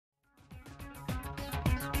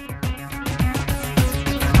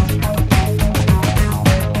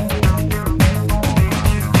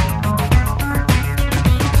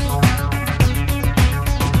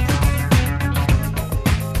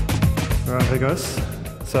guys.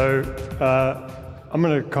 So I'm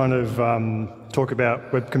going to kind of talk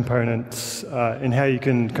about web components and how you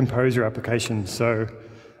can compose your application. So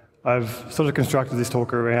I've sort of constructed this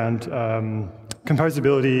talk around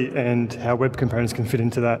composability and how web components can fit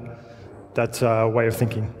into that way of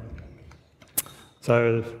thinking.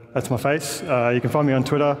 So that's my face. You can find me on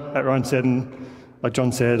Twitter at Seddon. Like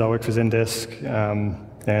John said, I work for Zendesk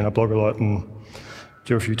and I blog a lot and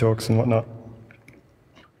do a few talks and whatnot.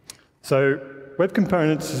 So web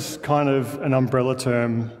components is kind of an umbrella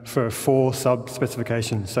term for 4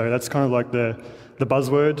 sub-specifications. So that's kind of like the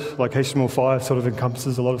buzzword, like HTML5 sort of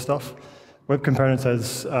encompasses a lot of stuff. Web components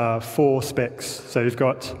has 4 specs. So you've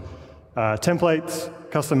got templates,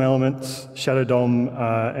 custom elements, shadow DOM,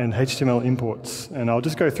 and HTML imports. And I'll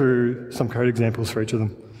just go through some code examples for each of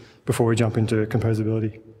them before we jump into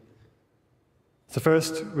composability. So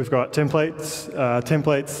first, we've got templates.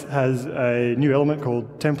 Templates has a new element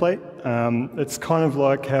called template. It's kind of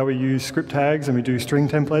like how we use script tags and we do string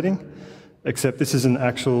templating, except this is an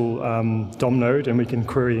actual DOM node and we can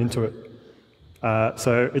query into it.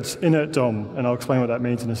 So it's inert DOM, and I'll explain what that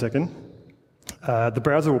means in a second. The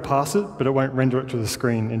browser will parse it, but it won't render it to the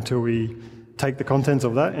screen until we take the contents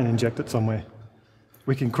of that and inject it somewhere.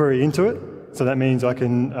 We can query into it, so that means I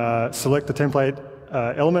can select the template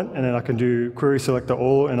element, and then I can do query selector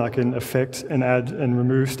all, and I can affect and add and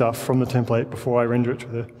remove stuff from the template before I render it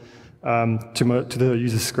to the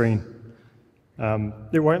user's screen.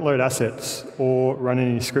 It won't load assets or run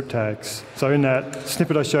any script tags. So in that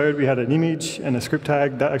snippet I showed, we had an image and a script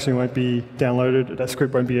tag. That actually won't be downloaded. That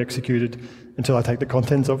script won't be executed until I take the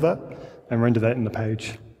contents of that and render that in the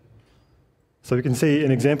page. So we can see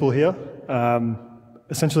an example here.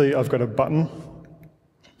 Essentially, I've got a button.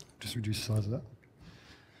 Just reduce the size of that.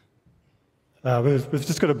 We've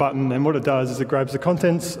just got a button, and what it does is it grabs the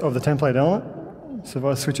contents of the template element. So if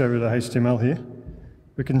I switch over to HTML here,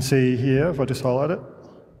 we can see here, if I just highlight it,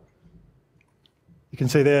 you can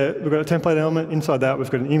see there we've got a template element. Inside that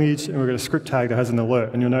we've got an image, and we've got a script tag that has an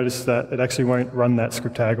alert. And you'll notice that it actually won't run that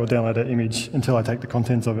script tag or download that image until I take the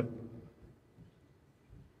contents of it.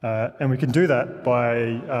 And we can do that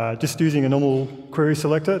by just using a normal query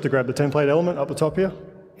selector to grab the template element up the top here.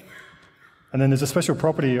 And then there's a special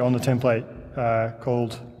property on the template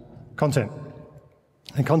called content.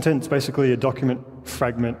 And content is basically a document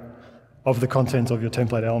fragment of the contents of your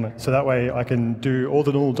template element. So that way I can do all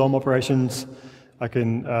the normal DOM operations. I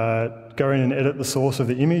can go in and edit the source of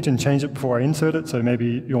the image and change it before I insert it. So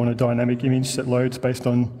maybe you want a dynamic image that loads based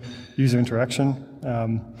on user interaction.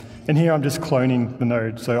 And here I'm just cloning the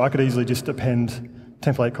node. So I could easily just append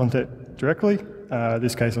template content directly. In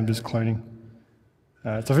this case, I'm just cloning.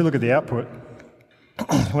 So if you look at the output,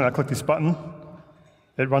 when I click this button,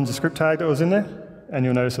 it runs a script tag that was in there, and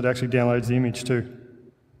you'll notice it actually downloads the image too.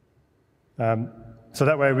 So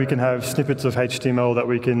that way we can have snippets of HTML that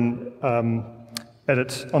we can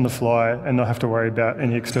edit on the fly and not have to worry about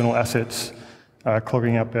any external assets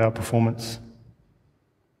clogging up our performance.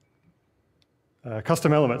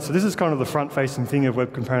 Custom elements. So this is kind of the front-facing thing of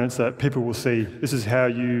web components that people will see. This is how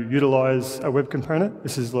you utilize a web component.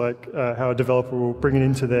 This is like how a developer will bring it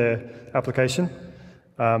into their application.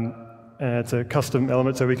 And it's a custom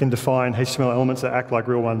element, so we can define HTML elements that act like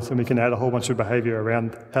real ones, and we can add a whole bunch of behavior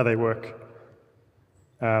around how they work.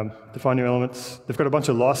 Define new elements. They've got a bunch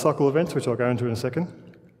of lifecycle events, which I'll go into in a second.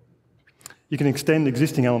 You can extend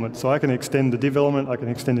existing elements. So I can extend the div element, I can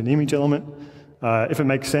extend an image element. If it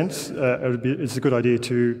makes sense, it's a good idea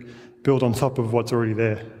to build on top of what's already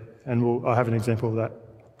there. And I'll have an example of that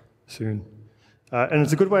soon. And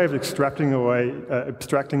it's a good way of abstracting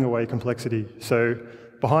away complexity. So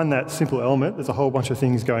behind that simple element, there's a whole bunch of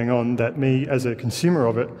things going on that me, as a consumer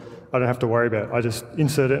of it, I don't have to worry about. I just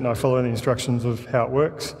insert it and I follow the instructions of how it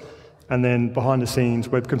works. And then behind the scenes,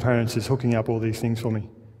 web components is hooking up all these things for me.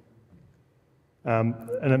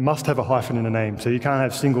 And it must have a hyphen in the name, so you can't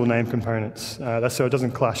have single name components. That's so it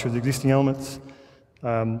doesn't clash with existing elements.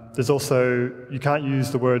 There's also, you can't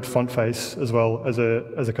use the word font face as well as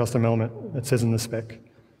a custom element. It says in the spec.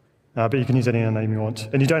 But you can use any name you want.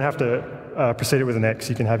 And you don't have to precede it with an X.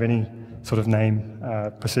 You can have any sort of name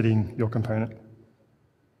preceding your component.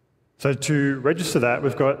 So to register that,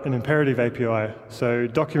 we've got an imperative API. So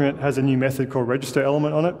document has a new method called register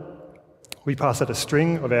element on it. We pass that a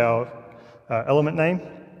string of our element name.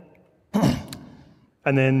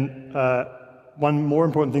 And then one more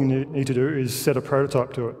important thing you need to do is set a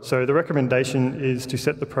prototype to it. So the recommendation is to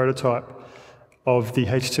set the prototype of the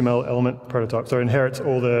HTML element prototype. So it inherits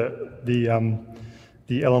all the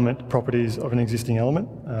element properties of an existing element.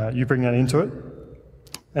 You bring that into it.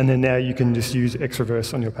 And then now you can just use X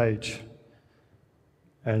reverse on your page.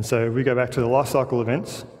 And so we go back to the lifecycle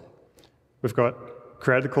events. We've got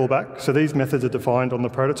create a callback. So these methods are defined on the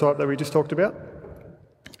prototype that we just talked about.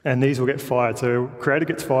 And these will get fired. So creator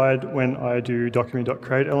gets fired when I do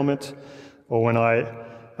document.create element, or when I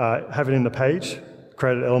have it in the page.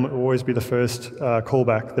 Created element will always be the first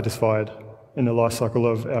callback that is fired in the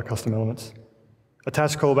lifecycle of our custom elements.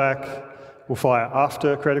 Attach callback will fire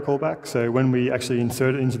after create a callback. So when we actually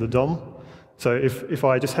insert it into the DOM. So if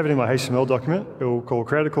I just have it in my HTML document, it will call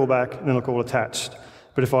create a callback and then it'll call attached.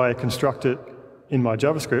 But if I construct it in my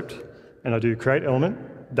JavaScript and I do create element,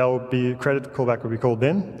 that will be created callback will be called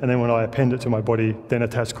then, and then when I append it to my body, then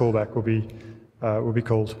attached callback will be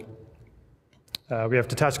called. We have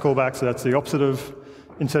detached callback, so that's the opposite of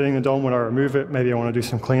inserting the DOM. When I remove it, maybe I want to do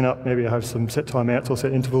some cleanup, maybe I have some set timeouts or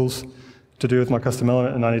set intervals to do with my custom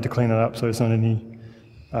element, and I need to clean it up so it's not any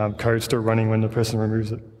code still running when the person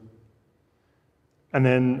removes it. And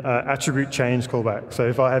then attribute change callback. So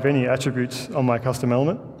if I have any attributes on my custom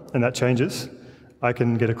element and that changes, I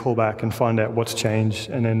can get a callback and find out what's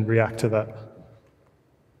changed and then react to that.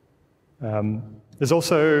 There's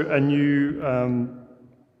also a new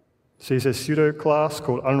CSS pseudo class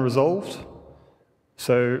called unresolved.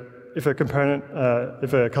 So if a component,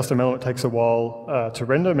 if a custom element takes a while to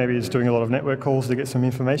render, maybe it's doing a lot of network calls to get some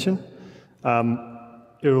information,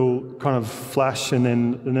 it'll kind of flash and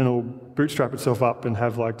then it'll bootstrap itself up and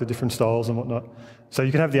have like the different styles and whatnot. So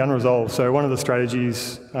you can have the unresolved. So one of the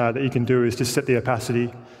strategies that you can do is just set the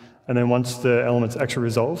opacity, and then once the element's actually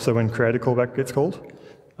resolved, so when create a callback gets called,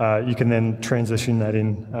 you can then transition that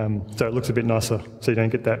in so it looks a bit nicer, so you don't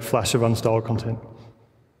get that flash of unstyled content.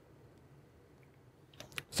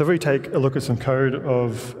 So if we take a look at some code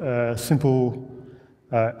of a simple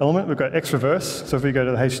element, we've got X reverse. So if we go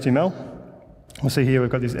to the HTML, we'll see here we've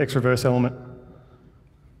got this X reverse element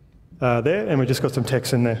there, and we've just got some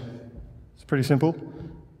text in there. It's pretty simple.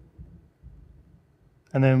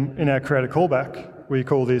 And then in our create a callback, we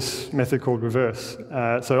call this method called reverse.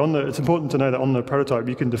 So it's important to know that on the prototype,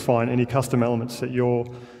 you can define any custom elements that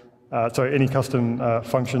any custom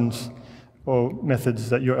functions or methods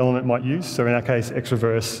that your element might use. So in our case, X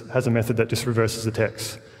reverse has a method that just reverses the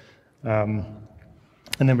text. And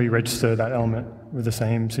then we register that element with the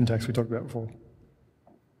same syntax we talked about before.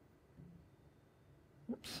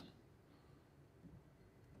 Oops.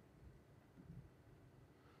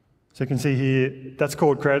 So you can see here, that's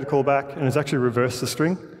called create a callback, and it's actually reversed the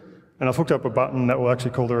string. And I've hooked up a button that will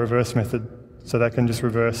actually call the reverse method, so that can just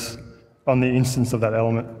reverse on the instance of that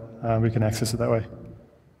element. We can access it that way.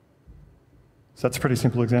 So that's a pretty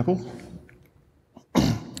simple example.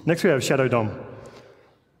 Next we have shadow DOM.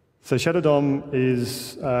 So shadow DOM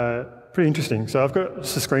is pretty interesting. So I've got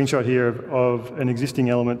just a screenshot here of an existing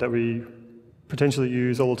element that we potentially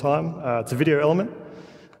use all the time. It's a video element.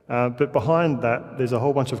 But behind that, there's a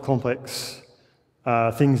whole bunch of complex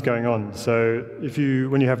things going on. So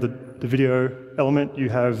when you have the video element, you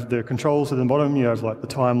have the controls at the bottom. You have like the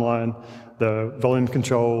timeline, the volume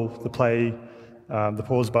control, the play, the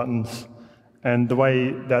pause buttons. And the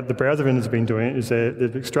way that the browser vendors have been doing it is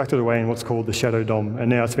they've extracted away in what's called the shadow DOM, and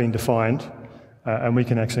now it's been defined, and we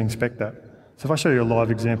can actually inspect that. So if I show you a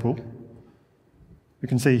live example, we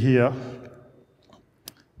can see here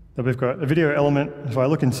that we've got a video element. If I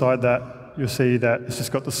look inside that, you'll see that it's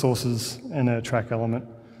just got the sources and a track element.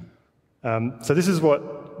 So this is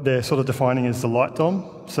what they're sort of defining as the light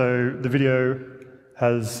DOM. So the video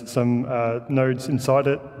has some nodes inside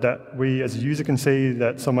it that we as a user can see,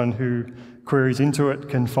 that someone who queries into it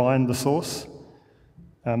can find the source.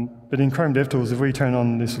 But in Chrome DevTools, if we turn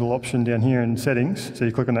on this little option down here in settings, so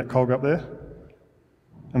you click on that cog up there,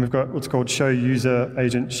 and we've got what's called show user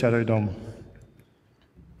agent shadow DOM.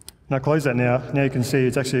 And I close that now. Now you can see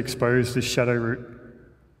it's actually exposed this shadow root.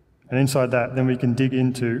 And inside that, then we can dig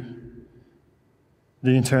into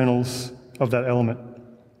the internals of that element.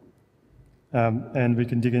 And we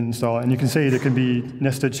can dig in and style. And you can see there can be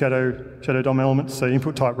nested shadow DOM elements. So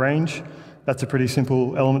input type range, that's a pretty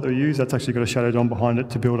simple element that we use. That's actually got a shadow DOM behind it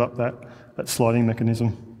to build up that sliding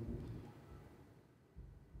mechanism.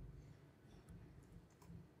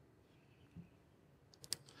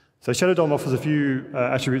 So shadow DOM offers a few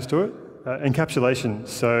attributes to it. Encapsulation,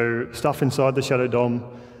 so stuff inside the shadow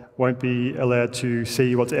DOM won't be allowed to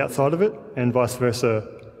see what's outside of it, and vice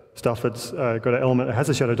versa. Stuff that's got an element that has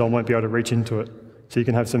a shadow DOM won't be able to reach into it. So you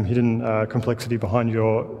can have some hidden complexity behind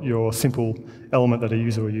your simple element that a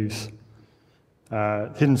user will use.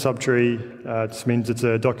 Hidden subtree just means it's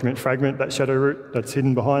a document fragment, that shadow root that's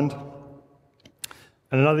hidden behind.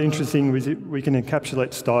 And another interesting is we can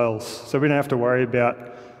encapsulate styles. So we don't have to worry about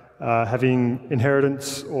having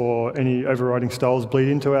inheritance or any overriding styles bleed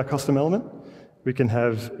into our custom element. we can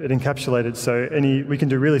have it encapsulated. So we can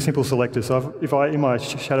do really simple selectors. So if I, in my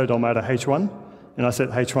shadow DOM, I had a H1, and I set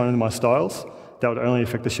H1 in my styles, that would only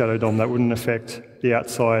affect the shadow DOM. That wouldn't affect the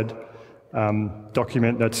outside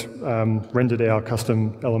document that's rendered our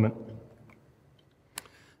custom element.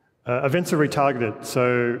 Events are retargeted.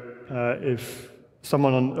 So if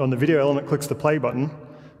someone on the video element clicks the play button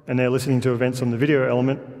and they're listening to events on the video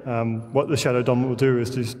element, what the shadow DOM will do is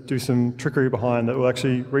just do some trickery behind that will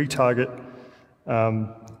actually retarget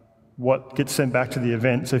what gets sent back to the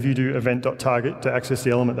event. So if you do event.target to access the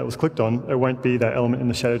element that was clicked on, it won't be that element in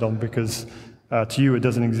the shadow DOM because to you it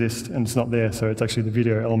doesn't exist and it's not there. So it's actually the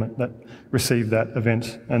video element that received that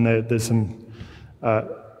event, and there's some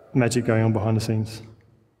magic going on behind the scenes.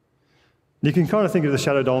 You can kind of think of the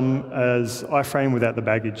shadow DOM as iframe without the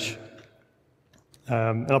baggage.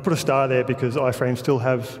 And I'll put a star there because iframes still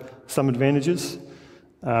have some advantages,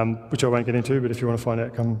 which I won't get into, but if you want to find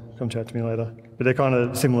out, come chat to me later. But they're kind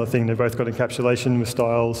of a similar thing. They've both got encapsulation with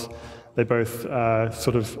styles. They both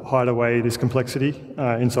sort of hide away this complexity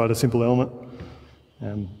inside a simple element.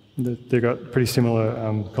 They've got pretty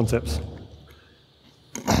similar concepts.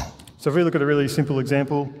 So if we look at a really simple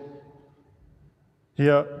example,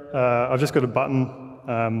 here I've just got a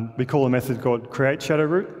button. We call a method called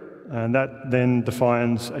createShadowRoot. And that then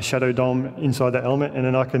defines a shadow DOM inside that element, and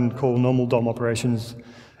then I can call normal DOM operations.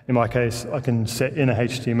 In my case, I can set in a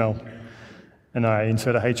HTML, and I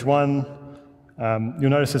insert a H1. You'll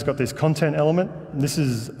notice it's got this content element. This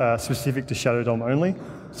is specific to shadow DOM only.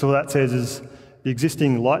 So what that says is the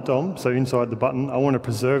existing light DOM, so inside the button, I want to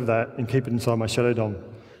preserve that and keep it inside my shadow DOM.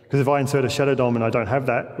 Because if I insert a shadow DOM and I don't have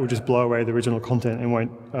that, it will just blow away the original content and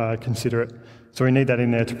won't consider it. So we need that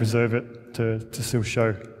in there to preserve it, to still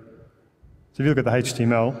show. So if you look at the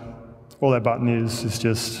HTML, all that button is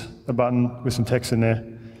just a button with some text in there.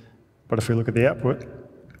 But if we look at the output,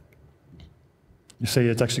 you see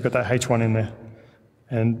it's actually got that H1 in there.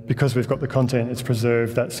 And because we've got the content, it's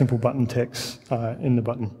preserved that simple button text in the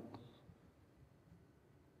button.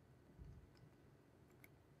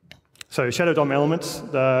 So shadow DOM elements,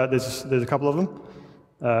 there's a couple of them.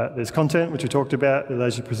 There's content, which we talked about. It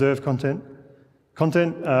allows you to preserve content.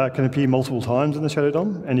 Content can appear multiple times in the shadow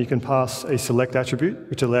DOM, and you can pass a select attribute,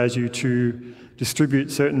 which allows you to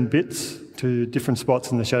distribute certain bits to different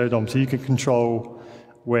spots in the shadow DOM. So you can control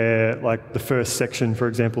where, like the first section, for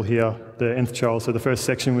example here, the nth child, so the first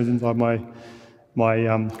section was inside my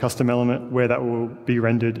custom element, where that will be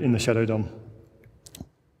rendered in the shadow DOM.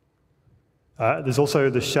 There's also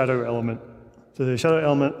the shadow element. So the shadow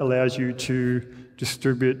element allows you to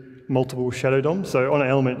distribute multiple shadow DOMs. So on an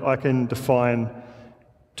element, I can define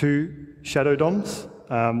 2 shadow DOMs,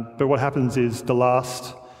 but what happens is the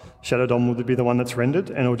last shadow DOM will be the one that's rendered,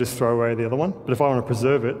 and it'll just throw away the other one. But if I want to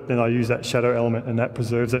preserve it, then I use that shadow element, and that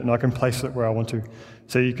preserves it, and I can place it where I want to.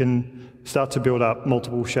 So you can start to build up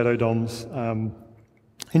multiple shadow DOMs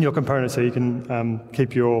in your component, so you can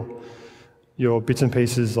keep your bits and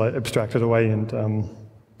pieces like abstracted away and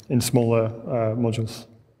in smaller modules.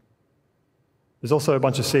 There's also a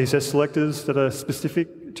bunch of CSS selectors that are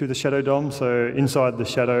specific to the shadow DOM. So inside the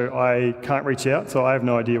shadow, I can't reach out, so I have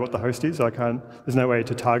no idea what the host is. There's no way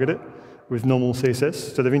to target it with normal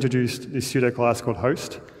CSS. So they've introduced this pseudo class called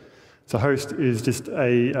host. So host is just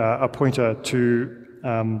a pointer to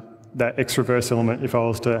that X-reverse element. If I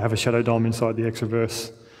was to have a shadow DOM inside the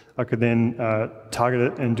X-reverse, I could then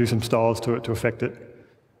target it and do some styles to it to affect it.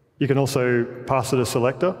 You can also pass it a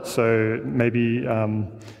selector. So maybe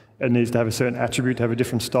it needs to have a certain attribute to have a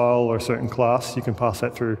different style or a certain class. You can pass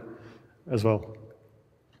that through as well.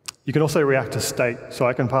 You can also react to state. So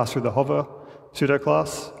I can pass through the hover pseudo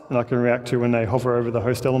class, and I can react to when they hover over the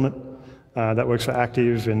host element. That works for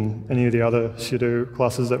active and any of the other pseudo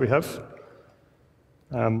classes that we have.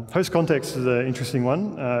 Host context is an interesting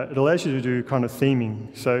one. It allows you to do kind of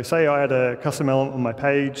theming. So say I had a custom element on my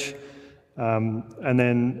page, and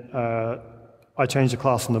then I change the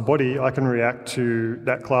class on the body, I can react to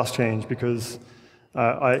that class change because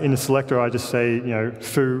in the selector I just say,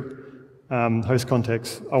 foo, host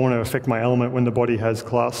context, I want to affect my element when the body has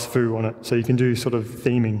class foo on it. So you can do sort of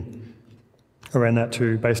theming around that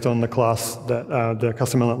too, based on the class that the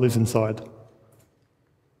custom element lives inside.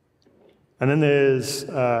 And then there's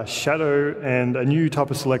shadow and a new type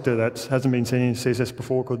of selector that hasn't been seen in CSS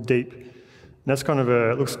before called deep. And that's kind of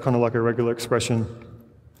it looks kind of like a regular expression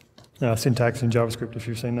syntax in JavaScript if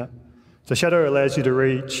you've seen that. So shadow allows you to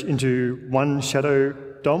reach into one shadow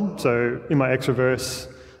DOM. So in my X-reverse,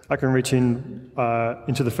 I can reach in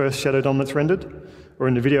into the first shadow DOM that's rendered, or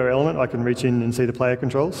in the video element, I can reach in and see the player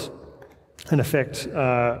controls and affect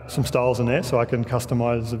some styles in there so I can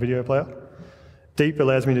customize the video player. Deep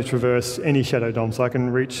allows me to traverse any shadow DOM, so I can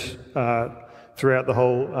reach throughout the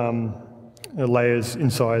whole layers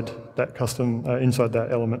inside that custom, inside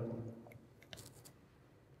that element.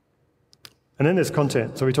 And then there's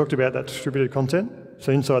content. So we talked about that distributed content.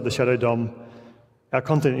 So inside the shadow DOM, our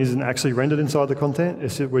content isn't actually rendered inside the content.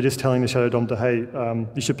 We're just telling the shadow DOM to, hey,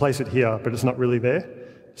 you should place it here, but it's not really there.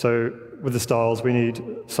 So with the styles, we need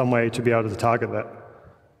some way to be able to target that.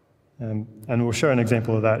 And we'll show an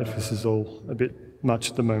example of that if this is all a bit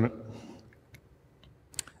much at the moment.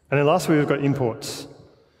 And then lastly, we've got imports.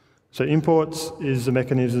 So imports is a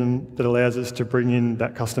mechanism that allows us to bring in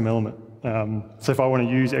that custom element. So if I want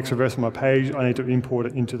to use Xreverse on my page, I need to import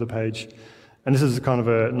it into the page. And this is kind of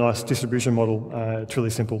a nice distribution model. It's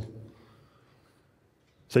really simple.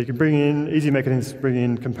 So you can bring in, easy mechanisms to bring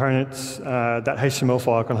in components. That HTML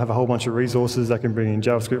file can have a whole bunch of resources. That can bring in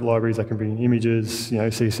JavaScript libraries, that can bring in images,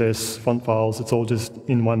 CSS, font files. It's all just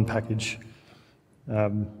in one package.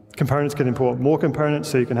 Components can import more components,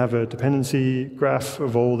 so you can have a dependency graph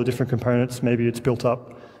of all the different components. Maybe it's built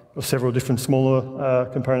up of several different smaller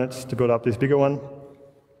components to build up this bigger one.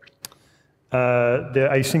 They're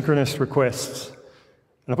asynchronous requests.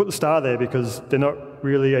 And I put the star there because they're not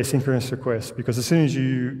really asynchronous requests, because as soon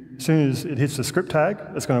as it hits the script tag,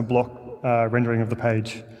 it's going to block rendering of the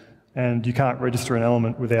page. And you can't register an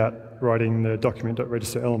element without writing the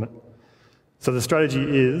document.register element. So the strategy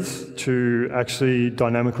is to actually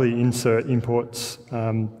dynamically insert imports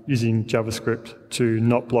using JavaScript to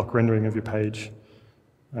not block rendering of your page.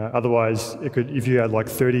 Otherwise, if you had like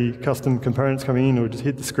 30 custom components coming in, it would just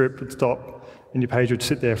hit the script, it'd stop, and your page would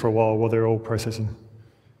sit there for a while they're all processing.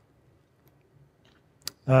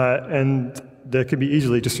 And they can be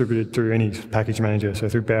easily distributed through any package manager, so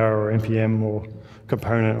through Bower or NPM or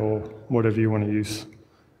Component or whatever you want to use.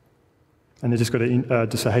 And they've just got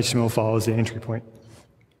just a HTML file as the entry point.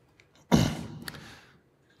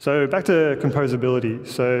 So back to composability.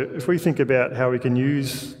 So if we think about how we can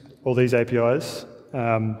use all these APIs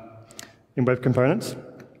in web components,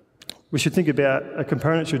 we should think about a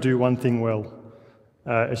component should do one thing well.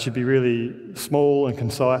 It should be really small and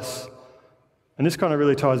concise. And this kind of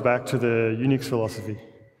really ties back to the Unix philosophy.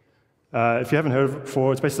 If you haven't heard of it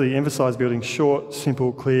before, it's basically emphasise building short,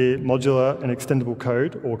 simple, clear, modular, and extendable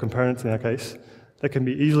code, or components in our case, that can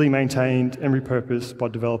be easily maintained and repurposed by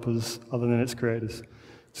developers other than its creators.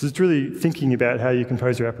 So it's really thinking about how you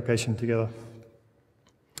compose your application together.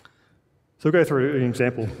 So we'll go through an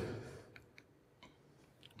example.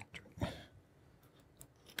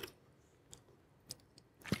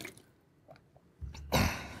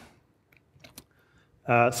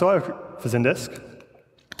 So for Zendesk,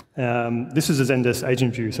 this is a Zendesk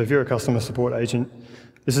agent view. So if you're a customer support agent,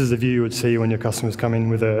 this is the view you would see when your customers come in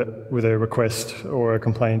with a request or a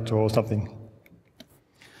complaint or something.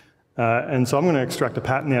 And so I'm going to extract a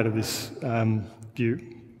pattern out of this view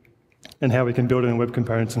and how we can build it in web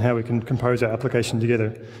components and how we can compose our application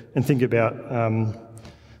together and think about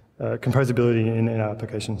composability in our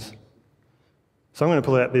applications. So I'm going to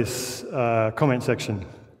pull out this comment section.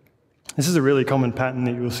 This is a really common pattern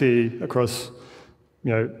that you will see across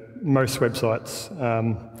most websites.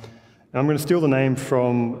 And I'm going to steal the name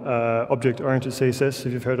from object-oriented CSS,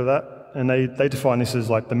 if you've heard of that. And they define this as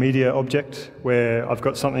like the media object, where I've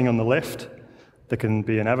got something on the left that can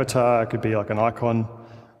be an avatar, it could be like an icon.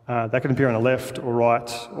 That can appear on the left or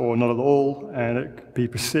right or not at all, and it could be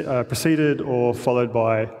preceded or followed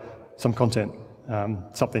by some content,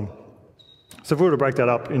 something. So if we were to break that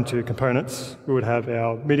up into components, we would have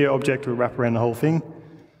our media object would wrap around the whole thing.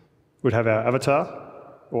 We'd have our avatar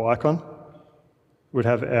or icon. We'd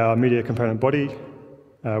have our media component body.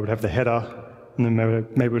 We'd have the header, and then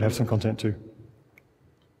maybe we'd have some content too.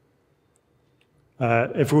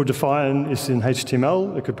 If we would define this in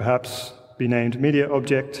HTML, it could perhaps be named media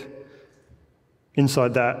object.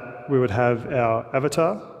 Inside that, we would have our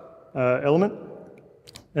avatar element.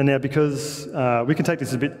 And now because we can take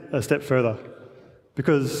this a step further,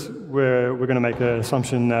 because we're going to make an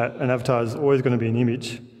assumption that an avatar is always going to be an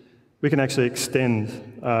image, we can actually extend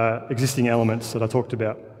existing elements that I talked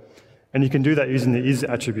about. And you can do that using the is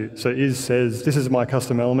attribute. So is says, this is my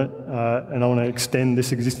custom element, and I want to extend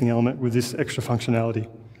this existing element with this extra functionality.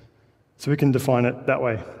 So we can define it that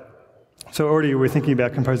way. So already we're thinking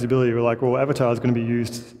about composability. We're like, well, avatar is going to be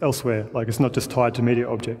used elsewhere. Like it's not just tied to media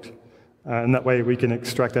object. And that way we can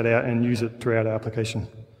extract that out and use it throughout our application.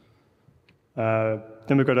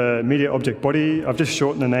 Then we've got a media object body. I've just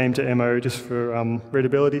shortened the name to MO just for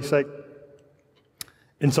readability's sake.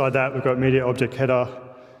 Inside that, we've got media object header,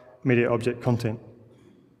 media object content.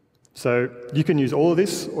 So you can use all of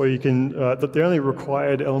this, or you can, the only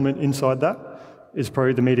required element inside that is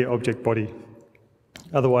probably the media object body.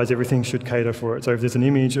 Otherwise, everything should cater for it. So if there's an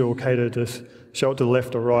image, it will cater to show it to the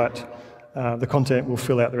left or right. The content will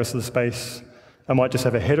fill out the rest of the space. I might just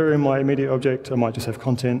have a header in my immediate object. I might just have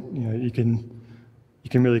content. You can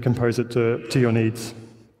really compose it to your needs.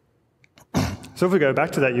 So if we go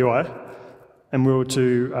back to that UI and we were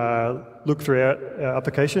to look throughout our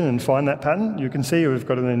application and find that pattern, you can see we've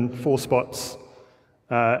got it in 4 spots.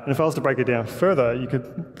 And if I was to break it down further, you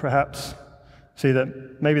could perhaps see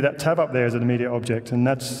that maybe that tab up there is an immediate object, and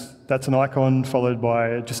that's an icon followed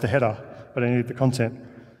by just a header, but I need the content.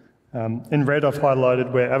 In red, I've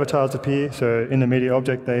highlighted where avatars appear, so in the immediate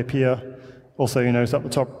object they appear. Also, you notice up the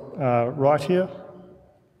top right here,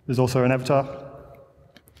 there's also an avatar.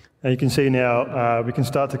 And you can see now we can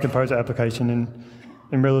start to compose our application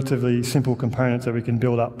in relatively simple components that we can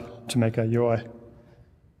build up to make our UI.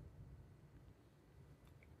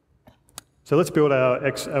 So let's build our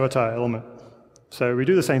X avatar element. So we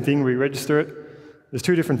do the same thing, we register it. There's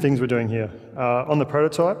 2 different things we're doing here. On the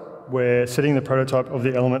prototype, we're setting the prototype of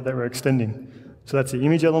the element that we're extending. So that's the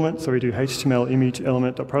image element, so we do HTML image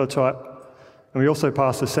element.prototype. And we also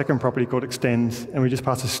pass a second property called extends, and we just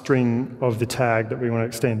pass a string of the tag that we want to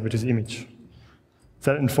extend, which is image.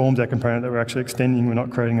 So that informs our component that we're actually extending, we're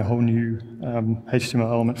not creating a whole new HTML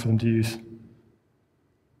element for them to use.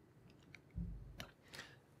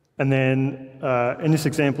 And then in this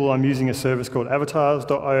example, I'm using a service called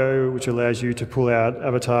avatars.io, which allows you to pull out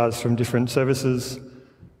avatars from different services,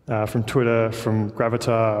 from Twitter, from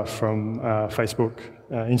Gravatar, from Facebook,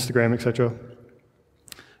 Instagram, etc.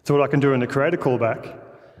 So what I can do in the creator callback,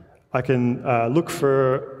 I can look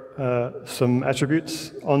for some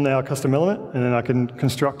attributes on our custom element, and then I can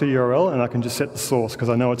construct a URL, and I can just set the source, because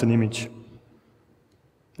I know it's an image.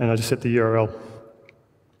 And I just set the URL.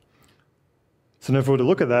 So now if we were to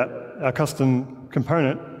look at that, our custom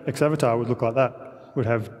component, XAvatar, would look like that. We'd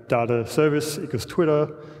have data service equals Twitter,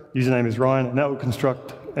 username is Ryan, and that would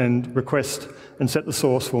construct and request and set the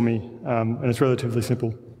source for me, and it's relatively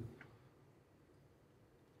simple.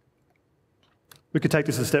 We could take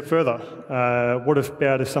this a step further. What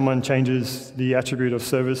about if someone changes the attribute of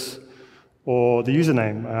service or the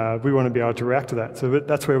username? We want to be able to react to that. So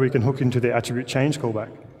that's where we can hook into the attribute change callback.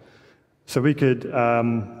 So we could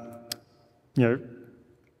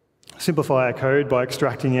simplify our code by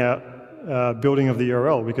extracting out building of the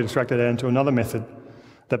URL. We could extract it out into another method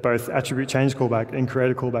that both attribute change callback and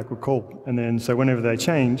creator callback would call. And then, so whenever they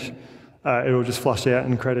change, it will just flush out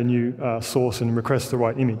and create a new source and request the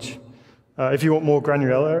right image. If you want more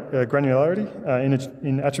granularity,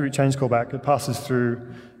 in attribute change callback, it passes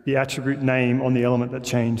through the attribute name on the element that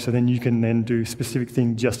changed, so then you can then do specific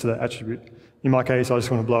thing just to that attribute. In my case, I just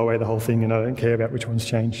want to blow away the whole thing and I don't care about which one's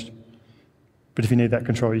changed. But if you need that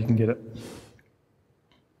control, you can get it.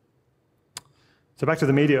 So back to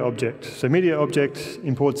the media object. So media object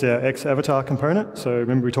imports our XAvatar component. So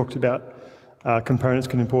remember we talked about components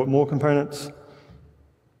can import more components.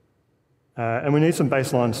 And we need some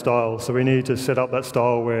baseline styles. So we need to set up that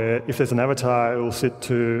style where if there's an avatar, it will sit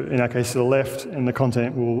to, in our case, to the left, and the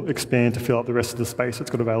content will expand to fill up the rest of the space it's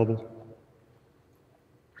got available.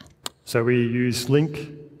 So we use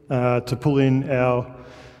link to pull in our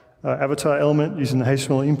avatar element using the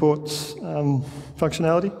HTML imports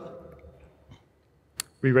functionality.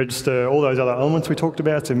 We register all those other elements we talked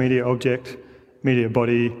about, so media object, media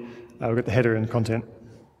body, we've got the header and content.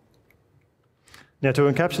 Now to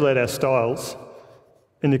encapsulate our styles,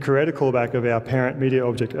 in the creator callback of our parent media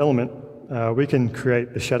object element, we can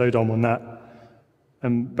create the shadow DOM on that.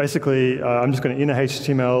 And basically, I'm just going to inner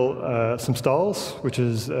HTML some styles, which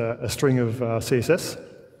is a string of CSS.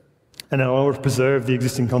 And then I want to preserve the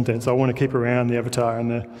existing content, so I want to keep around the avatar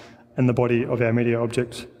and the body of our media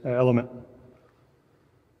object element.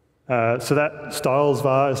 So that styles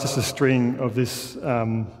var is just a string of this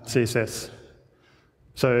CSS.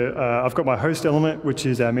 So I've got my host element, which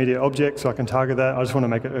is our media object, so I can target that. I just want to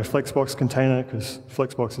make it a Flexbox container, because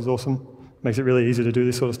Flexbox is awesome. Makes it really easy to do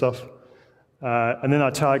this sort of stuff. And then I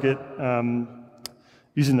target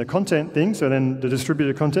using the content thing, so then the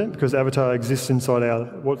distributed content, because avatar exists inside our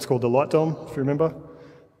what's called the light DOM, if you remember.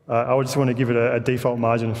 I would just want to give it a default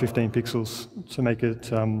margin of 15 pixels to make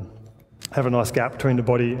it have a nice gap between the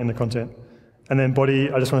body and the content. And then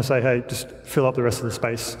body, I just want to say, hey, just fill up the rest of the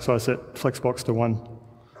space. So I set Flexbox to 1.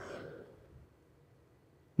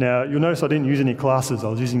 Now, you'll notice I didn't use any classes. I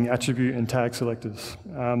was using attribute and tag selectors.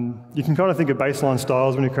 You can kind of think of baseline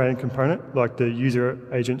styles when you're creating a component, like the user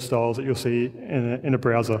agent styles that you'll see in a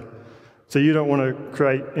browser. So you don't want to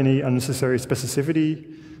create any unnecessary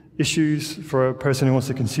specificity issues for a person who wants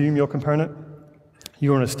to consume your component.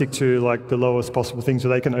 You want to stick to like the lowest possible thing so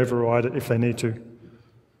they can override it if they need to.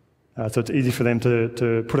 So it's easy for them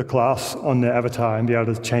to put a class on their avatar and be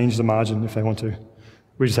able to change the margin if they want to.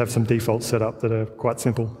 We just have some defaults set up that are quite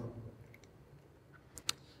simple.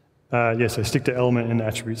 So stick to element and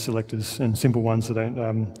attribute selectors and simple ones that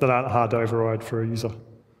aren't hard to override for a user.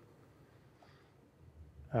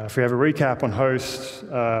 If we have a recap on host,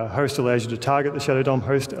 host allows you to target the Shadow DOM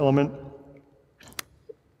host element.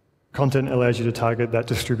 Content allows you to target that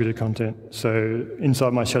distributed content. So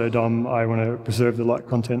inside my Shadow DOM, I want to preserve the light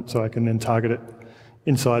content so I can then target it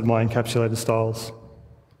inside my encapsulated styles.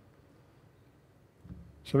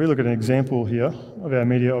 So we look at an example here of our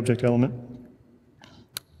media object element.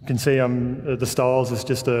 You can see the styles is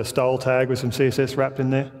just a style tag with some CSS wrapped in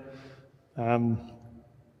there.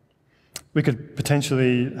 We could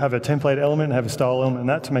potentially have a template element and have a style element in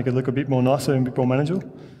that to make it look a bit more nicer and a bit more manageable.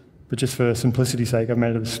 But just for simplicity's sake, I've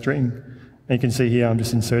made it a string. And you can see here I'm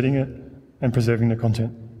just inserting it and preserving the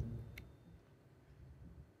content.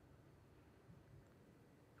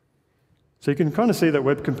 So you can kind of see that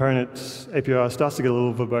Web Components API starts to get a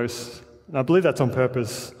little verbose. And I believe that's on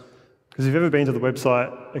purpose, because if you've ever been to the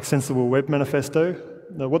website Extensible Web Manifesto,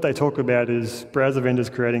 what they talk about is browser vendors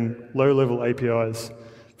creating low-level APIs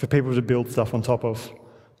for people to build stuff on top of.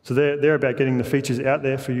 So they're about getting the features out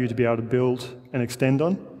there for you to be able to build and extend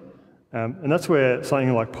on. And that's where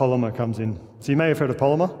something like Polymer comes in. So you may have heard of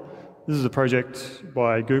Polymer. This is a project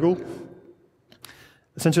by Google.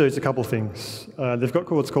 Essentially, it's a couple of things. They've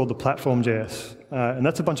got what's called the platform.js, and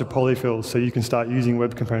that's a bunch of polyfills, so you can start using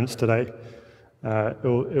web components today.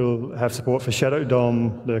 It'll have support for Shadow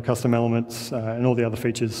DOM, the custom elements, and all the other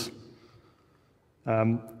features.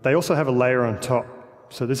 They also have a layer on top.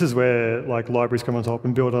 So this is where libraries come on top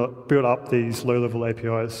and build up these low-level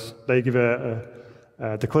APIs. They give a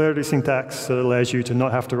declarative syntax that allows you to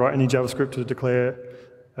not have to write any JavaScript to declare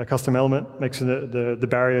a custom element, makes the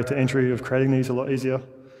barrier to entry of creating these a lot easier.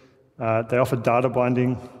 They offer data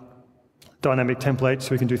binding, dynamic templates,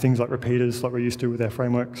 so we can do things like repeaters, like we're used to with our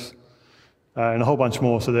frameworks, and a whole bunch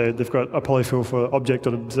more. So they've got a polyfill for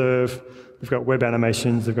object.observe, they've got web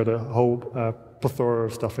animations, they've got a whole plethora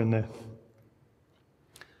of stuff in there.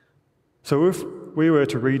 So if we were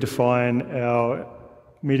to redefine our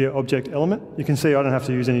media object element, you can see I don't have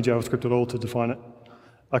to use any JavaScript at all to define it.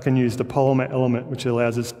 I can use the Polymer element, which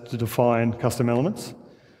allows us to define custom elements.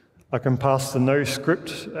 I can pass the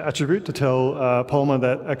no-script attribute to tell Polymer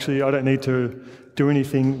that actually I don't need to do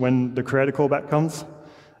anything when the creator callback comes.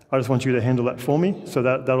 I just want you to handle that for me, so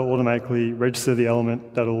that'll automatically register the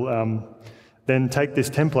element. That'll then take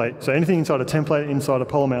this template. So anything inside a template, inside a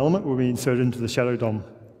Polymer element, will be inserted into the Shadow DOM.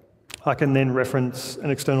 I can then reference an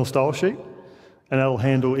external style sheet, and that'll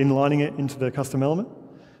handle inlining it into the custom element.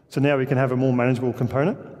 So now we can have a more manageable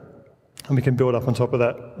component, and we can build up on top of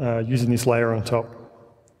that using this layer on top.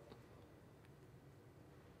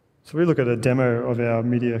 So we look at a demo of our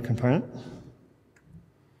media component.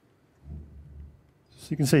 So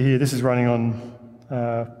you can see here, this is running on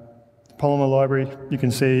Polymer library. You can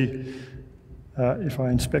see, if I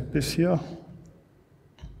inspect this here,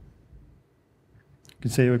 you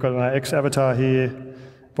can see we've got an X avatar here,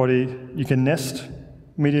 body. You can nest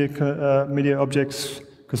media objects,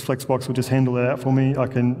 because Flexbox will just handle that out for me. I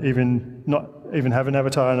can not even have an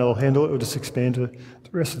avatar and it'll handle it. It'll just expand to the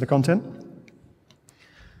rest of the content.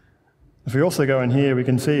 If we also go in here, we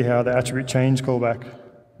can see how the attribute change callback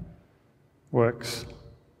works.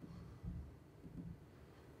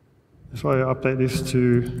 If I update this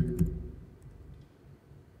to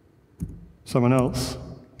someone else,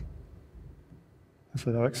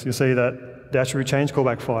 hopefully that works, you'll see that the attribute change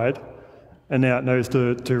callback fired, and now it knows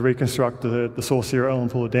to reconstruct the source URL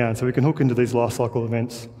and pull it down. So we can hook into these lifecycle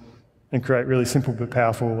events and create really simple but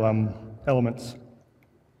powerful elements.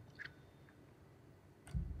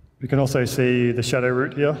 We can also see the shadow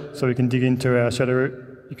root here, so we can dig into our shadow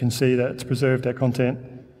root. You can see that it's preserved our content.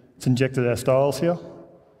 It's injected our styles here.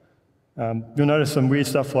 You'll notice some weird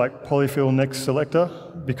stuff like polyfill next selector.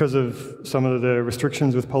 Because of some of the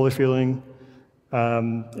restrictions with polyfilling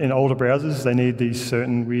in older browsers, they need these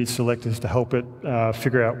certain weird selectors to help it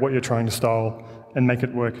figure out what you're trying to style and make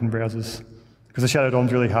it work in browsers. Because the Shadow DOM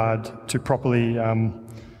is really hard to properly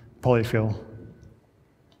polyfill.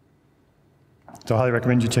 So I highly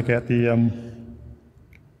recommend you check out the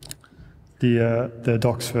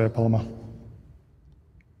docs for Polymer.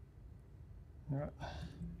 All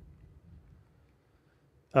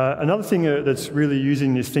right. Another thing that's really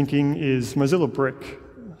using this thinking is Mozilla Brick.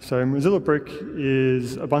 So Mozilla Brick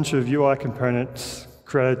is a bunch of UI components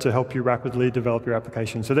created to help you rapidly develop your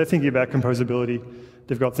application. So they're thinking about composability.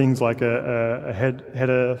 They've got things like a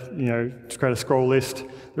header, to create a scroll list.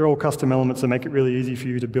 They're all custom elements that make it really easy for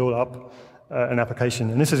you to build up an application.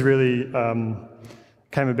 And this is really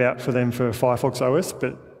came about for them for Firefox OS,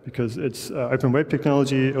 but because it's open web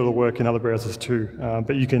technology, it'll work in other browsers too.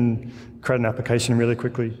 But you can create an application really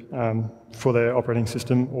quickly for their operating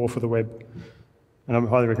system or for the web. And I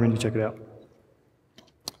highly recommend you check it out.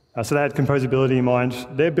 So they had composability in mind.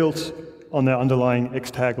 They're built on their underlying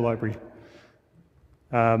Xtag library.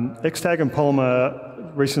 Xtag and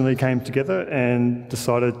Polymer recently came together and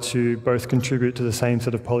decided to both contribute to the same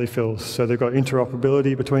set of polyfills. So they've got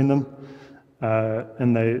interoperability between them,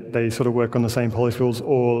 and they sort of work on the same polyfills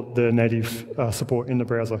or the native support in the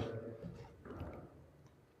browser.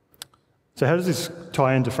 So how does this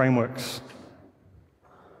tie into frameworks?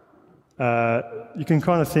 You can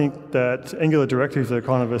kind of think that Angular directives are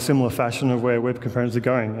kind of a similar fashion of where web components are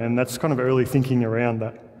going, and that's kind of early thinking around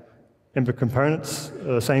that. Ember components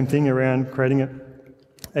are the same thing around creating it.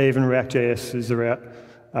 Even React.js is about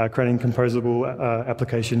creating composable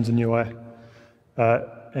applications and UI.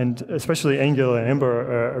 And especially Angular and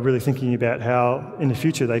Ember are really thinking about how in the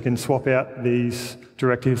future they can swap out these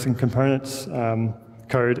directives and components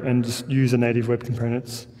code and just use a native web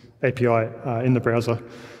components API in the browser.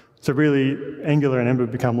 So really, Angular and Ember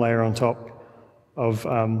become layer on top of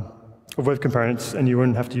web components, and you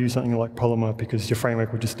wouldn't have to use something like Polymer because your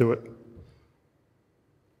framework would just do it.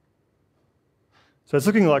 So it's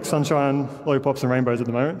looking like sunshine, lollipops, and rainbows at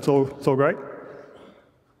the moment. It's all great.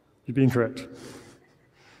 You'd be incorrect.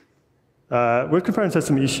 Web components have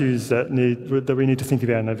some issues that we need to think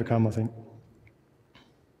about and overcome, I think.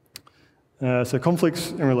 So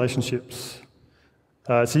conflicts and relationships.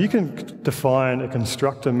 So you can define a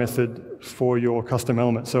constructor method for your custom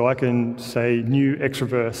element. So I can say new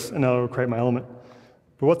extraverse, and that'll create my element.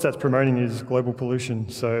 But what that's promoting is global pollution.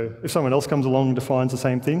 So if someone else comes along and defines the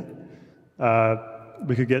same thing,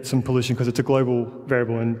 we could get some pollution because it's a global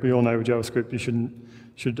variable, and we all know with JavaScript you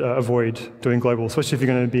should avoid doing global, especially if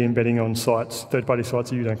you're going to be embedding on sites, third-party sites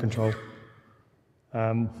that you don't control.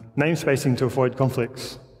 Namespacing to avoid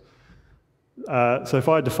conflicts. So if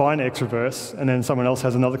I define extraverse and then someone else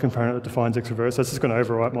has another component that defines extraverse, that's just going to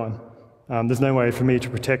overwrite mine. There's no way for me to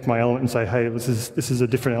protect my element and say, hey, this is a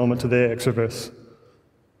different element to their extraverse.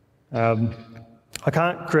 I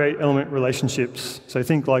can't create element relationships. So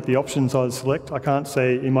think like the options I select. I can't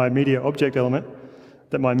say in my media object element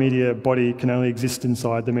that my media body can only exist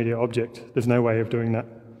inside the media object. There's no way of doing that.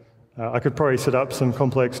 I could probably set up some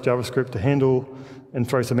complex JavaScript to handle and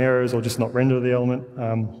throw some errors or just not render the element,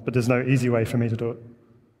 but there's no easy way for me to do it.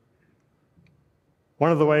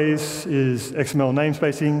 One of the ways is XML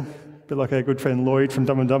namespacing, a bit like our good friend Lloyd from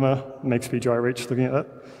Dumb and Dumber. Makes me dry reach looking at that.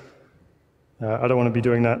 I don't want to be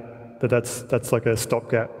doing that, but that's like a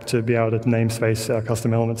stopgap to be able to namespace our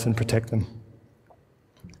custom elements and protect them.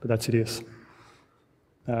 But that's hideous.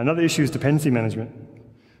 Another issue is dependency management.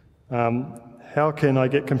 How can I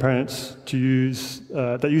get components to use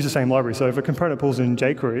that use the same library? So if a component pulls in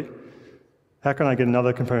jQuery, how can I get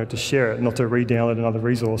another component to share it, not to re-download another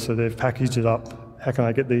resource? So they've packaged it up. How can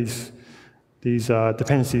I get these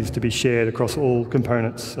dependencies to be shared across all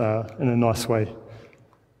components in a nice way?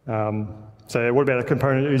 So what about a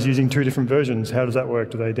component who's using two different versions? How does that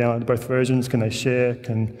work? Do they download both versions? Can they share?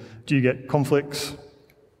 Do you get conflicts?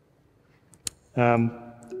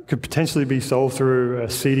 Could potentially be solved through a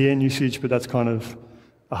CDN usage, but that's kind of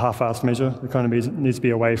a half-assed measure. There kind of needs to be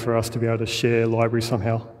a way for us to be able to share libraries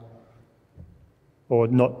somehow, or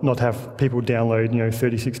not have people download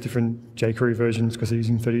 36 different jQuery versions because they're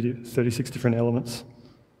using 36 different elements.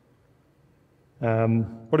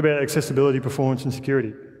 What about accessibility, performance, and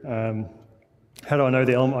security? How do I know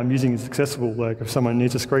the element I'm using is accessible? Like if someone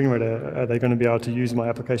needs a screen reader, are they going to be able to use my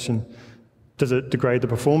application? Does it degrade the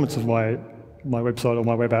performance of my website or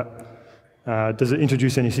my web app? Does it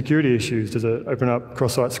introduce any security issues? Does it open up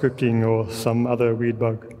cross-site scripting or some other weird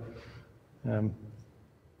bug?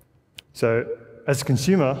 So as a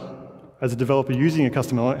consumer, as a developer using a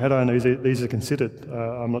custom element, how do I know these are considered?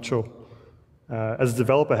 I'm not sure. As a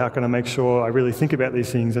developer, how can I make sure I really think about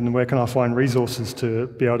these things, and where can I find resources to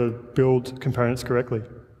be able to build components correctly?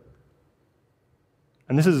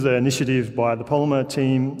 And this is an initiative by the Polymer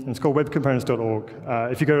team, and it's called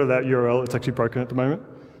webcomponents.org. If you go to that URL, it's actually broken at the moment.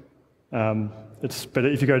 But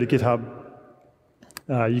if you go to GitHub,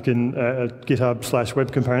 you can, at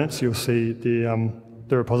GitHub/webcomponents, you'll see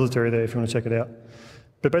the repository there if you want to check it out.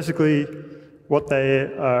 But basically, what they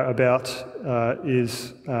are about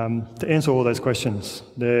is to answer all those questions.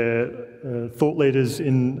 They're thought leaders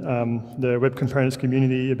in the web components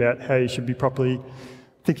community about how you should be properly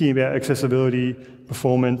thinking about accessibility,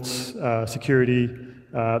 performance, security.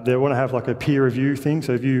 They want to have like a peer review thing.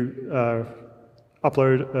 So if you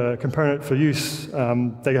upload a component for use,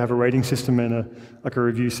 they have a rating system and a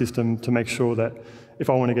review system to make sure that if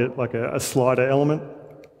I want to get like a slider element,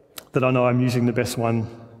 that I know I'm using the best one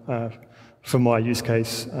for my use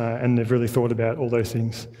case, and they've really thought about all those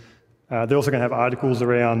things. They're also going to have articles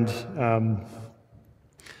around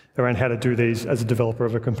how to do these as a developer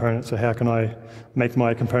of a component. So how can I make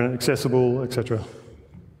my component accessible, etc.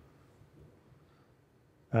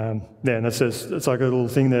 And that's just, it's like a little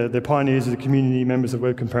thing. They're pioneers of the community, members of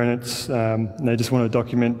Web Components, and they just want to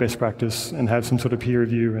document best practice and have some sort of peer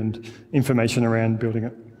review and information around building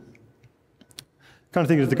it. Kind of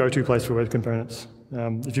think it's the go-to place for Web Components.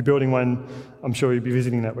 If you're building one, I'm sure you'll be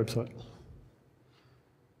visiting that website.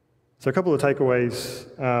 So a couple of takeaways.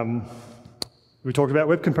 We talked about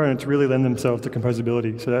Web Components really lend themselves to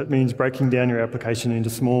composability. So that means breaking down your application into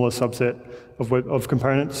smaller subset of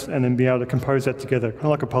components and then be able to compose that together, kind of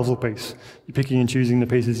like a puzzle piece. You're picking and choosing the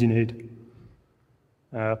pieces you need.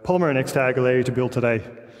 Polymer and Xtag allow you to build today.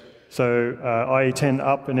 So IE10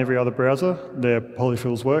 up in every other browser, their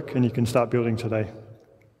polyfills work, and you can start building today.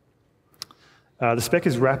 The spec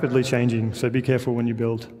is rapidly changing, so be careful when you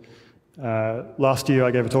build. Last year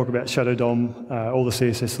I gave a talk about Shadow DOM. All the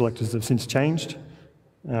CSS selectors have since changed,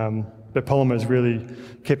 but Polymer is really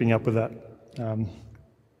keeping up with that.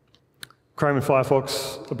 Chrome and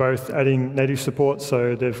Firefox are both adding native support,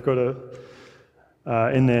 so they've got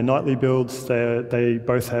in their nightly builds, they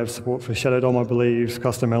both have support for Shadow DOM, I believe,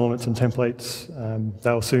 custom elements and templates.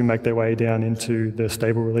 They'll soon make their way down into the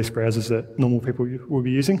stable release browsers that normal people will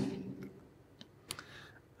be using.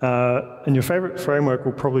 And your favorite framework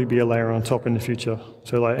will probably be a layer on top in the future.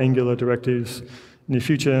 So like Angular directives in the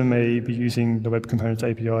future may be using the Web Components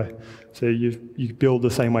API. So you build the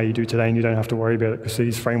same way you do today and you don't have to worry about it because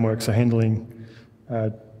these frameworks are handling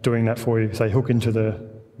doing that for you. So they hook into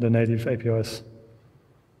the native APIs.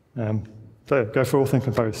 So go forth and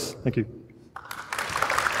compose. Thank you.